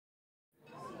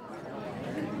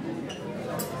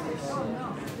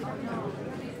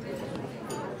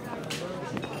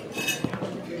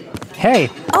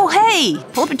Hey. Oh, hey!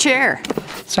 Pull up a chair.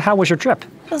 So how was your trip?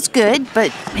 It was good,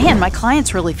 but man, my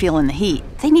client's really feeling the heat.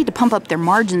 They need to pump up their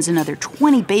margins another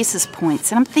 20 basis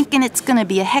points, and I'm thinking it's going to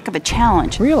be a heck of a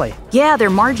challenge. Really? Yeah,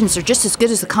 their margins are just as good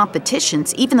as the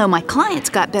competition's, even though my client's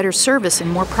got better service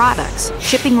and more products.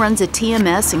 Shipping runs a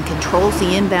TMS and controls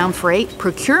the inbound freight.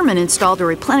 Procurement installed a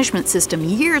replenishment system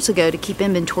years ago to keep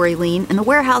inventory lean, and the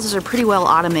warehouses are pretty well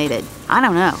automated. I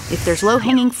don't know. If there's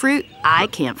low-hanging fruit, I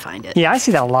can't find it. Yeah, I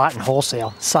see that a lot in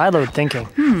wholesale. Siloed thinking.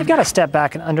 You've got to step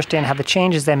back and understand how the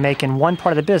changes they make in one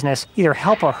part of the business either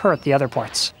help or hurt the other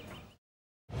parts.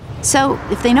 So,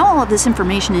 if they know all of this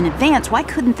information in advance, why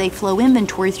couldn't they flow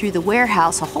inventory through the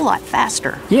warehouse a whole lot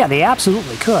faster? Yeah, they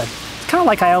absolutely could. It's kind of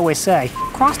like I always say,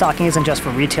 cross-docking isn't just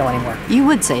for retail anymore. You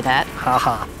would say that.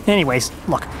 Haha. Anyways,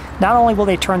 look, not only will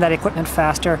they turn that equipment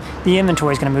faster, the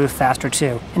inventory is going to move faster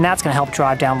too, and that's going to help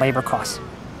drive down labor costs.